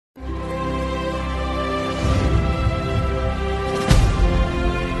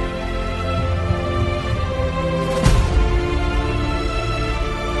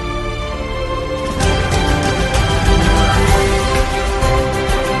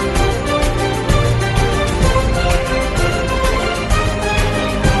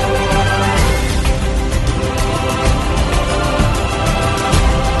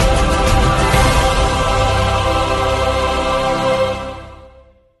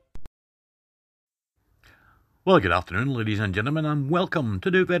Well, good afternoon, ladies and gentlemen, and welcome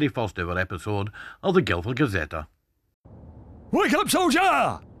to the very first ever episode of the Gillford Gazzetta. Wake up,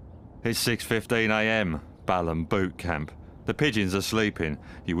 soldier! It's 6:15 a.m, Balham boot camp. The pigeons are sleeping.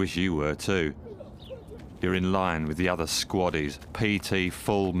 You wish you were too. You're in line with the other squaddies. PT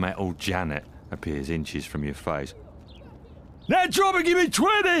Full Metal Janet appears inches from your face. Now drop and give me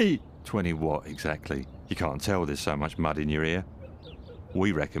 20! 20 what exactly? You can't tell, there's so much mud in your ear.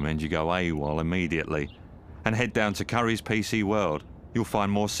 We recommend you go AWOL immediately and head down to Curry's PC World. You'll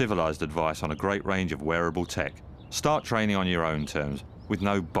find more civilised advice on a great range of wearable tech. Start training on your own terms, with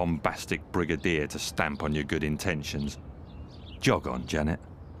no bombastic brigadier to stamp on your good intentions. Jog on, Janet.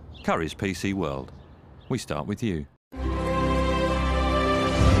 Curry's PC World. We start with you.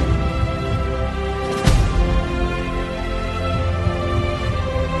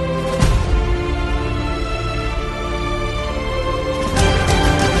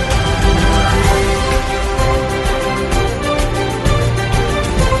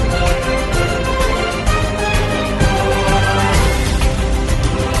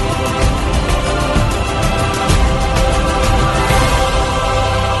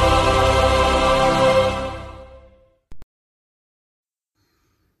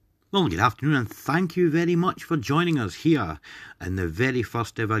 Well, good afternoon, and thank you very much for joining us here in the very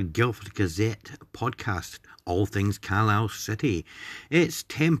first ever Gillford Gazette podcast, all things Carlisle City. It's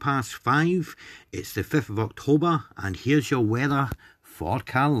 5:10, it's the 5th of October, and here's your weather for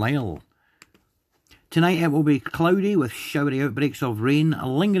Carlisle. Tonight it will be cloudy with showery outbreaks of rain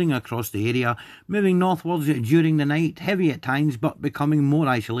lingering across the area, moving northwards during the night, heavy at times but becoming more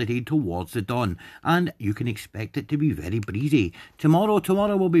isolated towards the dawn, and you can expect it to be very breezy. Tomorrow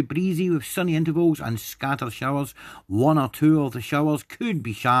will be breezy with sunny intervals and scattered showers. One or two of the showers could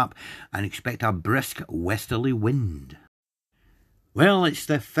be sharp, and expect a brisk westerly wind. Well, it's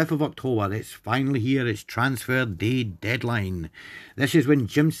the 5th of October, it's finally here, it's transfer day deadline. This is when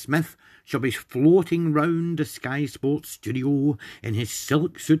Jim Smith shall be floating round the Sky Sports studio in his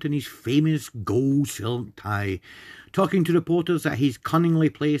silk suit and his famous gold silk tie, talking to reporters that he's cunningly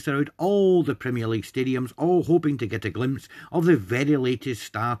placed around all the Premier League stadiums, all hoping to get a glimpse of the very latest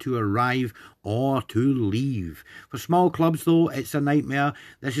star to arrive or to leave. For small clubs, though, it's a nightmare.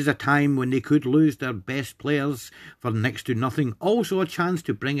 This is a time when they could lose their best players for next to nothing. Also a chance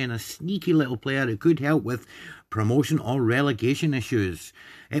to bring in a sneaky little player who could help with promotion or relegation issues.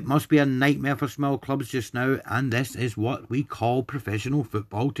 It must be a nightmare for small clubs just now, and this is what we call professional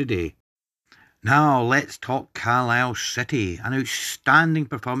football today. Now let's talk Carlisle City. An outstanding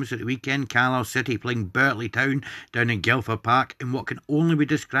performance at the weekend. Carlisle City playing Berkeley Town down in Gillford Park in what can only be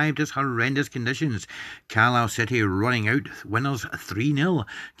described as horrendous conditions. Carlisle City running out winners 3-0.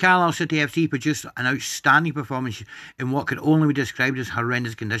 Carlisle City FC produced an outstanding performance in what could only be described as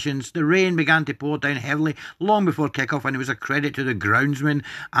horrendous conditions. The rain began to pour down heavily long before kick-off, and it was a credit to the groundsmen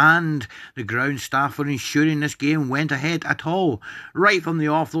and the ground staff for ensuring this game went ahead at all. Right from the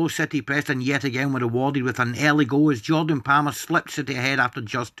off, though, City pressed and yet again were rewarded with an early goal as Jordan Palmer slipped City ahead after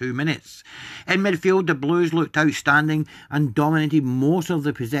just 2 minutes. In midfield, the Blues looked outstanding and dominated most of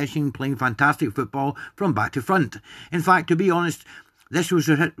the possession, playing fantastic football from back to front. In fact, to be honest, this was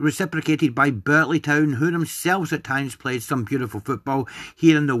reciprocated by Berkeley Town, who themselves at times played some beautiful football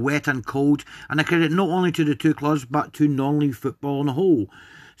here in the wet and cold, and I credit not only to the two clubs but to non-league football on the whole.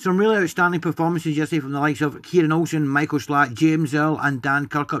 Some really outstanding performances yesterday from the likes of Kieran Olsen, Michael Slack, James Earl and Dan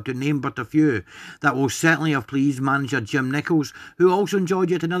Kirkup, to name but a few. That will certainly have pleased manager Jim Nichols, who also enjoyed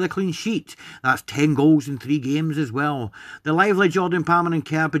yet another clean sheet. That's 10 goals in 3 games as well. The lively Jordan Palmer and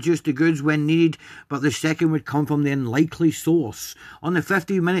Kerr produced the goods when needed, but the second would come from the unlikely source. On the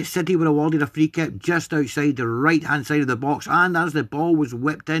 50th minute, City were awarded a free kick just outside the right-hand side of the box, and as the ball was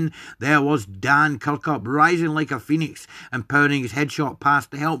whipped in, there was Dan Kirkup rising like a phoenix and powering his headshot past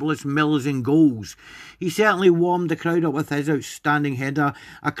the helpless Mills in goals. He certainly warmed the crowd up with his outstanding header.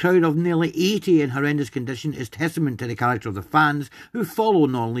 A crowd of nearly 80 in horrendous condition is testament to the character of the fans who follow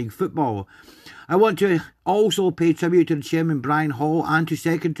non-league football. I want to also pay tribute to the chairman Brian Hall and to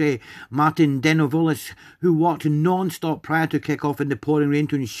secretary Martin Denovoulis, who worked non-stop prior to kick-off in the pouring rain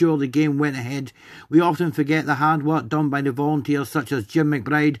to ensure the game went ahead. We often forget the hard work done by the volunteers such as Jim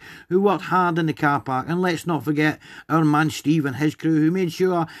McBride, who worked hard in the car park, and let's not forget our man Steve and his crew, who made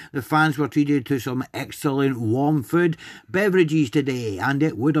sure the fans were treated to some excellent warm food, beverages today, and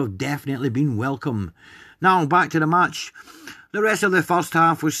it would have definitely been welcome. Now back to the match. The rest of the first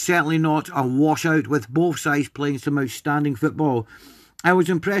half was certainly not a washout, with both sides playing some outstanding football. I was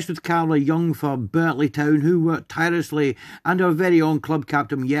impressed with Carla Young for Berkeley Town, who worked tirelessly, and our very own club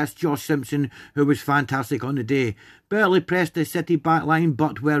captain, yes, Josh Simpson, who was fantastic on the day. Berkeley pressed the City backline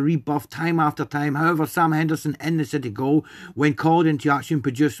but were rebuffed time after time. However, Sam Henderson in the City goal, when called into action,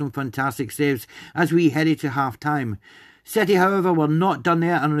 produced some fantastic saves as we headed to half-time. City, however, were not done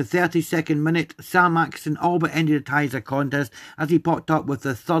there, and on the 32nd minute, Sam Atkinson all but ended the ties of contest as he popped up with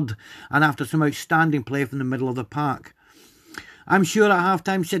the third, and after some outstanding play from the middle of the park. I'm sure at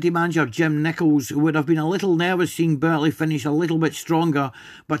half-time City manager Jim Nichols would have been a little nervous seeing Berkeley finish a little bit stronger,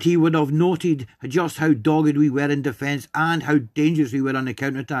 but he would have noted just how dogged we were in defence and how dangerous we were on the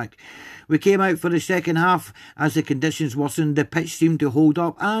counter-attack. We came out for the second half as the conditions worsened, the pitch seemed to hold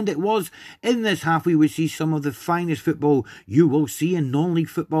up, and it was in this half we would see some of the finest football you will see in non-league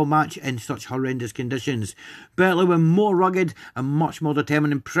football match in such horrendous conditions. Berkeley were more rugged and much more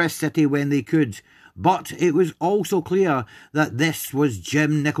determined and pressed City when they could. But it was also clear that this was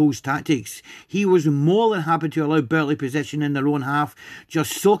Jim Nichols' tactics. He was more than happy to allow Berkeley possession in their own half,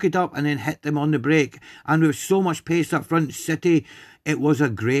 just soak it up and then hit them on the break. And with so much pace up front, City, it was a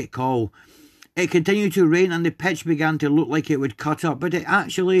great call. It continued to rain and the pitch began to look like it would cut up, but it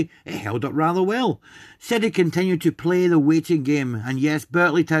held up rather well. City continued to play the waiting game, and yes,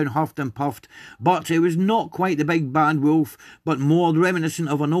 Berkeley Town huffed and puffed, but it was not quite the big bad wolf, but more reminiscent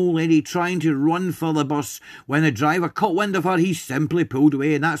of an old lady trying to run for the bus. When the driver caught wind of her, he simply pulled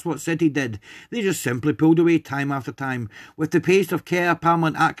away, and that's what City did. They just simply pulled away time after time. With the pace of Kerr, Palmer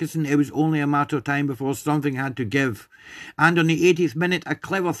and Atkinson, it was only a matter of time before something had to give. And on the 80th minute, a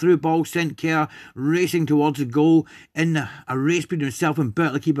clever through ball sent Kerr racing towards the goal in a race between himself and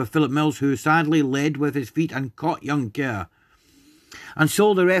Berkeley keeper Philip Mills, who sadly led with his feet and caught young Kerr. And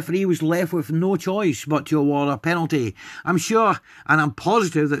so the referee was left with no choice but to award a penalty. I'm sure and I'm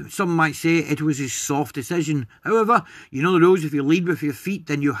positive that some might say it was a soft decision. However, you know the rules: if you lead with your feet,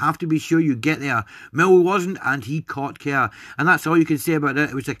 then you have to be sure you get there. Mill wasn't, and he caught Kerr. And that's all you can say about it.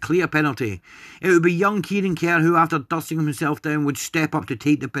 It was a clear penalty. It would be young Kieran Kerr who, after dusting himself down, would step up to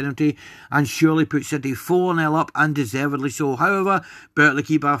take the penalty and surely put City 4-0 up, and deservedly so. However, Berkeley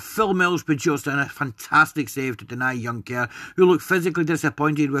keeper Phil Mills produced a fantastic save to deny young Kerr, who looked physically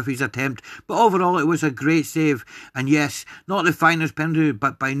disappointed with his attempt, but overall it was a great save. And yes, not the finest penalty,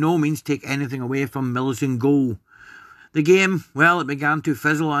 but by no means take anything away from Mills in goal. The game, well, it began to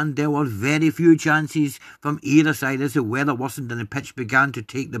fizzle and there were very few chances from either side as the weather worsened and the pitch began to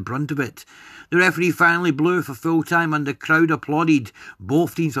take the brunt of it. The referee finally blew for full time and the crowd applauded.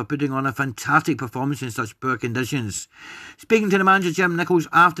 Both teams were putting on a fantastic performance in such poor conditions. Speaking to the manager Jim Nichols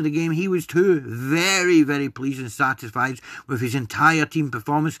after the game, he was too very, very pleased and satisfied with his entire team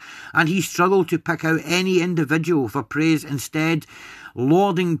performance, and he struggled to pick out any individual for praise, instead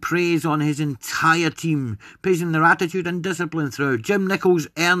lauding praise on his entire team, praising their attitude and discipline throughout. Jim Nichols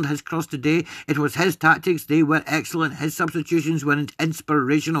earned his cross today. It was his tactics, they were excellent. His substitutions were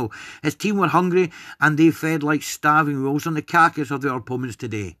inspirational. His team were hungry and they fed like starving wolves on the carcass of their opponents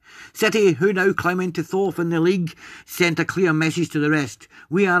today. City, who now climb into fourth in the league, sent a clear message to the rest.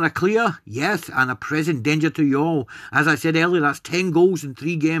 We are a clear, yes, and a present danger to you all. As I said earlier, that's 10 goals in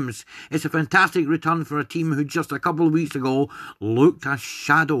 3 games. It's a fantastic return for a team who just a couple of weeks ago looked a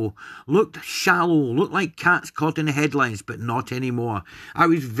shadow, looked shallow, looked like cats caught in the headlines, but not anymore. I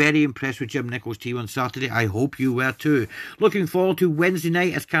was very impressed with Jim Nichols' team on Saturday. I hope you were too. Looking forward to Wednesday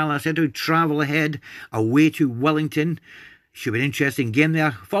night, as Carla said, to travel ahead away to Wellington. Should be an interesting game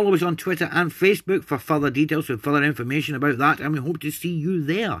there. Follow us on Twitter and Facebook for further details and further information about that, and we hope to see you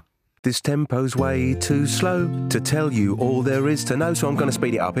there. This tempo's way too slow to tell you all there is to know, so I'm going to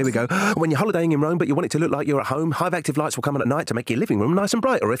speed it up. Here we go. When you're holidaying in Rome but you want it to look like you're at home, Hive Active lights will come on at night to make your living room nice and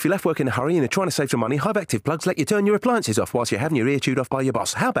bright. Or if you left work in a hurry and you're trying to save some money, Hive Active plugs let you turn your appliances off whilst you're having your ear chewed off by your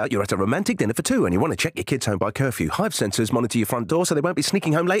boss. How about you're at a romantic dinner for 2 and you want to check your kids home by curfew? Hive sensors monitor your front door so they won't be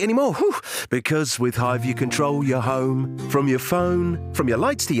sneaking home late anymore. Whew. Because with Hive you control your home from your phone, from your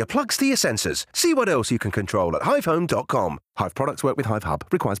lights to your plugs to your sensors. See what else you can control at hivehome.com. Hive products work with Hive Hub.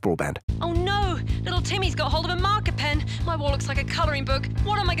 Requires broadband. Oh no! Little Timmy's got hold of a marker pen. My wall looks like a colouring book.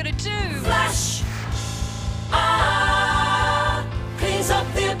 What am I going to do? Flash! Cleans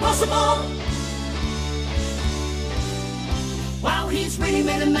up the impossible. Wow, he's really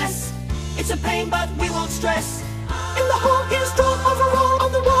made a mess. It's a pain, but we won't stress. In the hole, he's drawn overall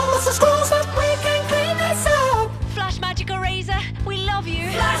on the wall. Lots of scrolls, but we can clean this up. Flash Magic Eraser, we love you.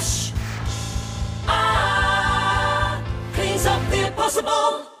 Flash! Cleans up the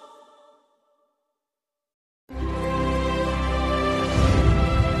impossible.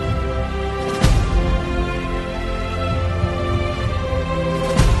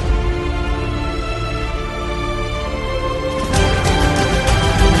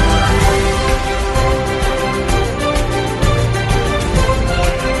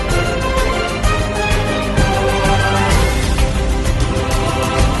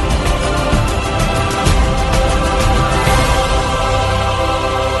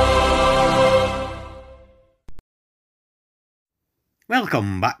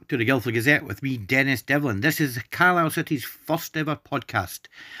 Welcome back to the Gillford Gazette with me, Dennis Devlin. This is Carlisle City's first ever podcast.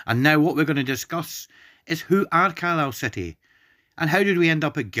 And now what we're going to discuss is who are Carlisle City and how did we end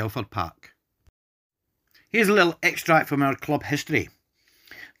up at Gillford Park. Here's a little extract from our club history.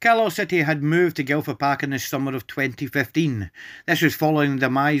 Carlisle City had moved to Gillford Park in the summer of 2015. This was following the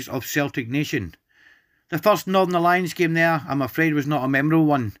demise of Celtic Nation. The first Northern Alliance game there, I'm afraid, was not a memorable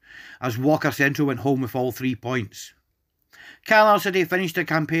one, as Walker Central went home with all 3 points. Carlisle City finished their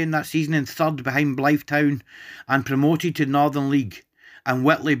campaign that season in third behind Blythe Town and promoted to Northern League and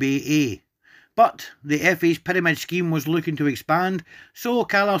Whitley Bay A. But the FA's pyramid scheme was looking to expand, so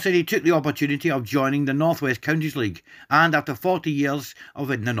Carlisle City took the opportunity of joining the North West Counties League, and after 40 years of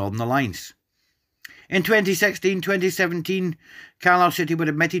in the Northern Alliance. In 2016-2017, Carlisle City were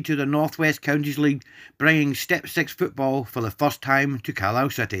admitted to the North West Counties League, bringing Step 6 football for the first time to Carlisle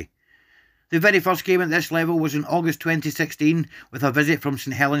City. The very first game at this level was in August 2016 with a visit from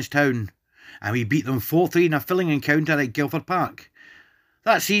St Helens Town, and we beat them 4-3 in a filling encounter at Gillford Park.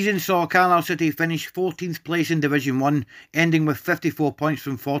 That season saw Carlisle City finish 14th place in Division 1, ending with 54 points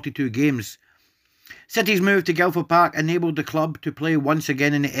from 42 games. City's move to Gillford Park enabled the club to play once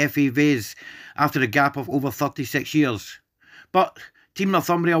again in the FA Vase after a gap of over 36 years. But Team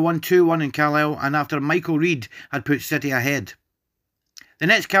Northumbria won 2-1 in Carlisle, and after Michael Reid had put City ahead. The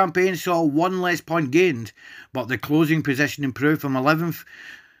next campaign saw 1 less point gained, but the closing position improved from 11th.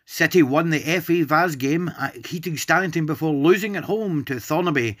 City won the FA Vase game at Heating Stannington before losing at home to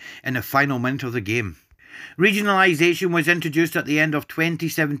Thornaby in the final minute of the game. Regionalisation was introduced at the end of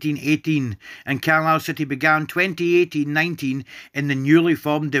 2017-18 and Carlisle City began 2018-19 in the newly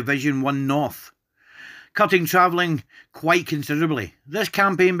formed Division 1 North, cutting travelling quite considerably. This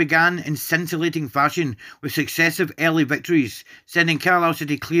campaign began in scintillating fashion with successive early victories, sending Carlisle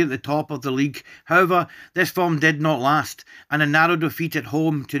City clear at the top of the league. However, this form did not last, and a narrow defeat at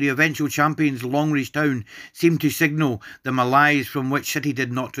home to the eventual champions Longridge Town seemed to signal the malaise from which City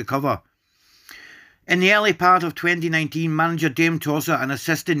did not recover. In the early part of 2019, manager Dame Tosser and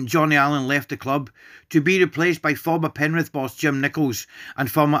assistant Johnny Allen left the club to be replaced by former Penrith boss Jim Nichols and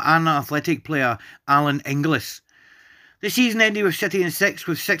former Anna Athletic player Alan Inglis. The season ended with City in 6th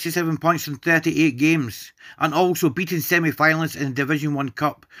with 67 points from 38 games and also beating semi-finalists in the Division 1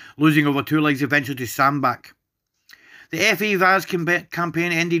 Cup, losing over 2 legs eventually to Sandbach. The FA Vase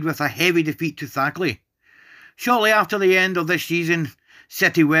campaign ended with a heavy defeat to Thackley. Shortly after the end of this season,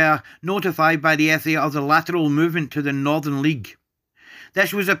 City were notified by the FA of the lateral movement to the Northern League.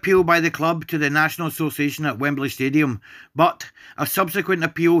 This was appealed by the club to the National Association at Wembley Stadium, but a subsequent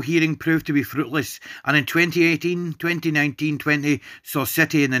appeal hearing proved to be fruitless, and in 2018, 2019-20 saw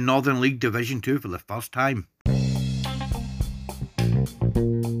City in the Northern League Division 2 for the first time.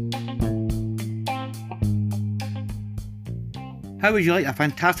 How would you like a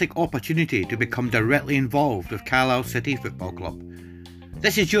fantastic opportunity to become directly involved with Carlisle City Football Club?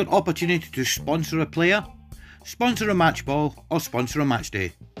 This is your opportunity to sponsor a player, sponsor a match ball, or sponsor a match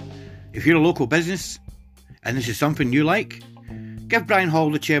day. If you're a local business and this is something you like, give Brian Hall,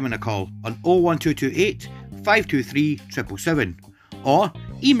 the chairman, a call on 01228 523 777 or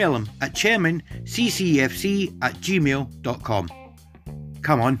email him at chairmanccfc@gmail.com.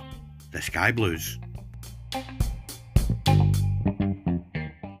 Come on, the Sky Blues.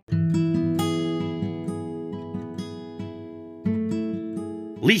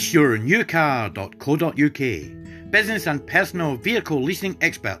 LeaseYourNewCar.co.uk, business and personal vehicle leasing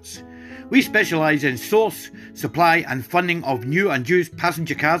experts. We specialise in source, supply and funding of new and used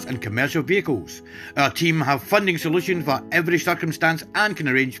passenger cars and commercial vehicles. Our team have funding solutions for every circumstance and can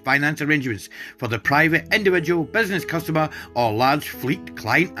arrange finance arrangements for the private, individual, business customer or large fleet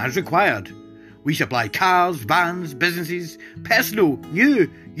client as required. We supply cars, vans, businesses, personal, new,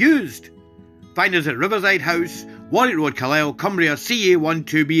 used. Find us at Riverside House, Warwick Road, Carlisle, Cumbria,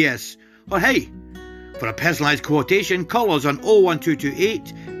 CA12BS. Or hey, for a personalised quotation, call us on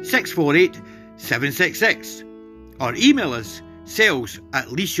 01228 648 766 or email us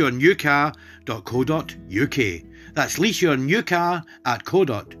sales@leaseyournewcar.co.uk. That's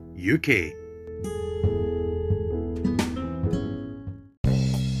leaseyournewcar.co.uk.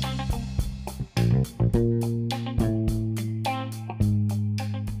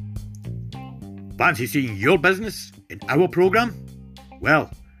 Fancy seeing your business in our programme? Well,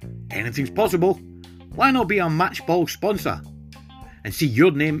 anything's possible. Why not be a match ball sponsor and see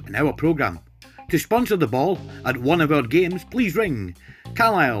your name in our programme? To sponsor the ball at one of our games, please ring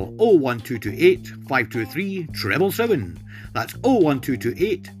Carlisle 01228 523 777. That's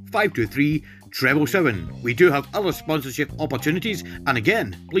 01228 523 777. We do have other sponsorship opportunities, and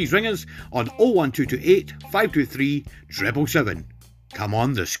again, please ring us on 01228 523 777. Come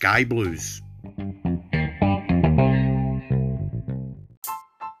on, the Sky Blues.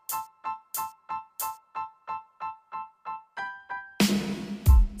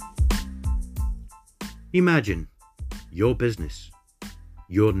 Imagine your business,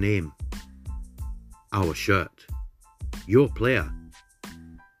 your name, our shirt, your player,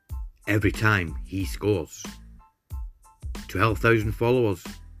 every time he scores. 12,000 followers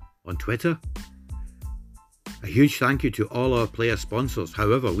on Twitter. A huge thank you to all our player sponsors.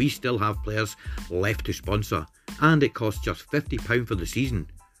 However, we still have players left to sponsor, and it costs just £50 for the season.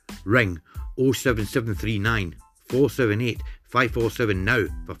 Ring 07739 478 547 now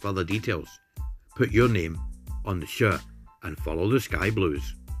for further details. Put your name on the shirt and follow the Sky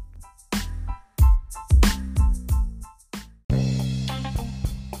Blues.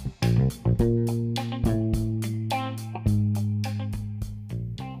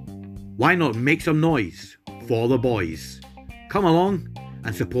 Why not make some noise for the boys? Come along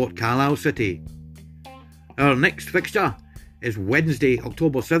and support Carlisle City. Our next fixture is Wednesday,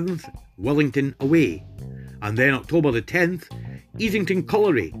 October 7th, Wellington away. And then October the 10th, Easington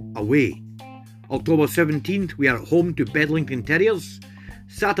Colliery away. October 17th, we are at home to Bedlington Terriers.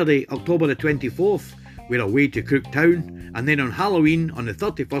 Saturday, October the 24th, we're away to Crooktown. And then on Halloween, on the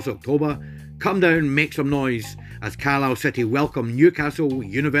 31st October, come down, make some noise as Carlisle City welcome Newcastle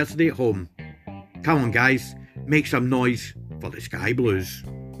University at home. Come on guys, make some noise for the Sky Blues.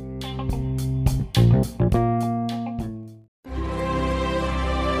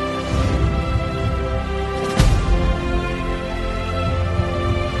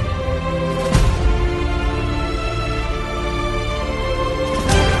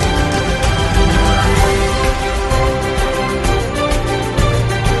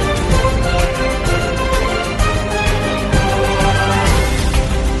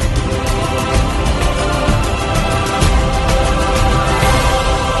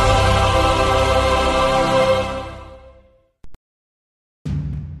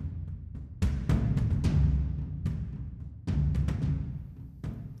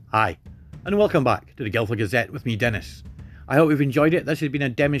 Hi, and welcome back to the Gillford Gazette with me, Dennis. I hope you've enjoyed it. This has been a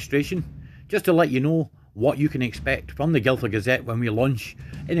demonstration just to let you know what you can expect from the Gillford Gazette when we launch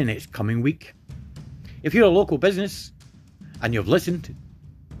in the next coming week. If you're a local business and you've listened,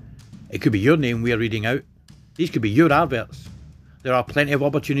 it could be your name we are reading out. These could be your adverts. There are plenty of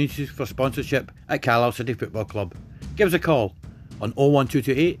opportunities for sponsorship at Carlisle City Football Club. Give us a call on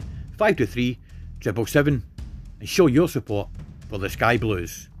 01228 523 777 and show your support for the Sky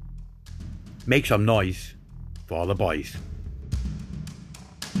Blues. Make some noise for the boys.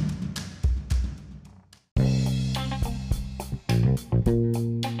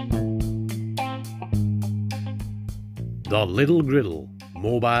 The Little Griddle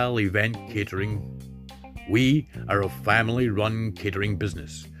Mobile Event Catering. We are a family-run catering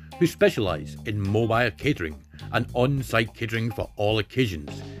business who specialise in mobile catering and on-site catering for all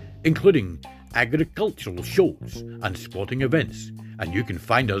occasions, including agricultural shows and sporting events, and you can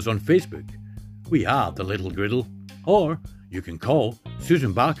find us on Facebook. We are The Little Griddle, or you can call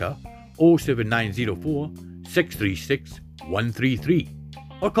Susan Barker 07904 636 133,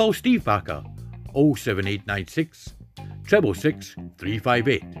 or call Steve Barker 07896 666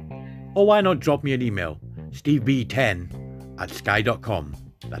 358, or why not drop me an email, steveb10@sky.com.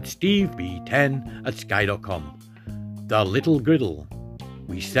 That's steveb10@sky.com. The Little Griddle.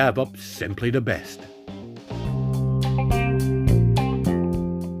 We serve up simply the best.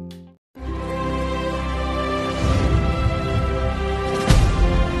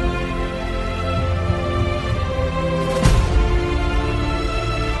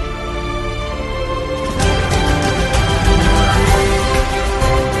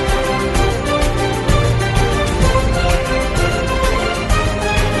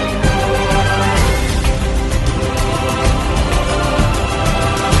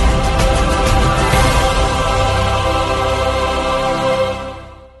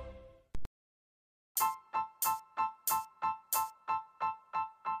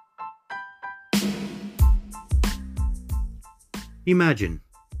 Imagine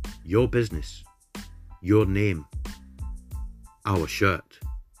your business, your name, our shirt,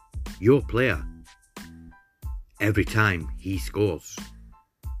 your player, every time he scores.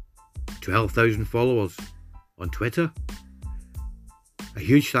 12,000 followers on Twitter. A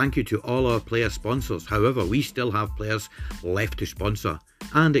huge thank you to all our player sponsors. However, we still have players left to sponsor,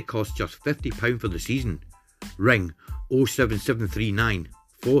 and it costs just £50 for the season. Ring 07739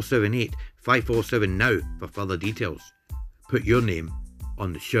 478 547 now for further details. Put your name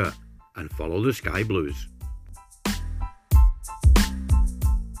on the shirt and follow the Sky Blues.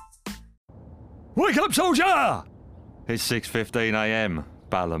 Wake up, soldier! It's 6:15 a.m,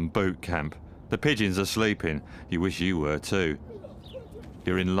 Balham Boot Camp. The pigeons are sleeping. You wish you were too.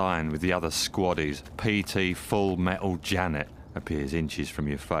 You're in line with the other squaddies. PT Full Metal Janet appears inches from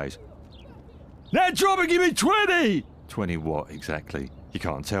your face. Now drop and give me 20! 20 what exactly? You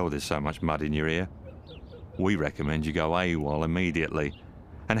can't tell there's so much mud in your ear. We recommend you go AWOL immediately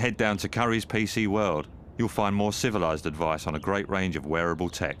and head down to Curry's PC World. You'll find more civilised advice on a great range of wearable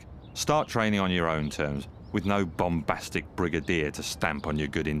tech. Start training on your own terms, with no bombastic brigadier to stamp on your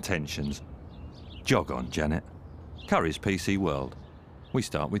good intentions. Jog on, Janet. Curry's PC World. We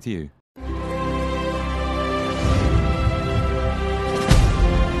start with you.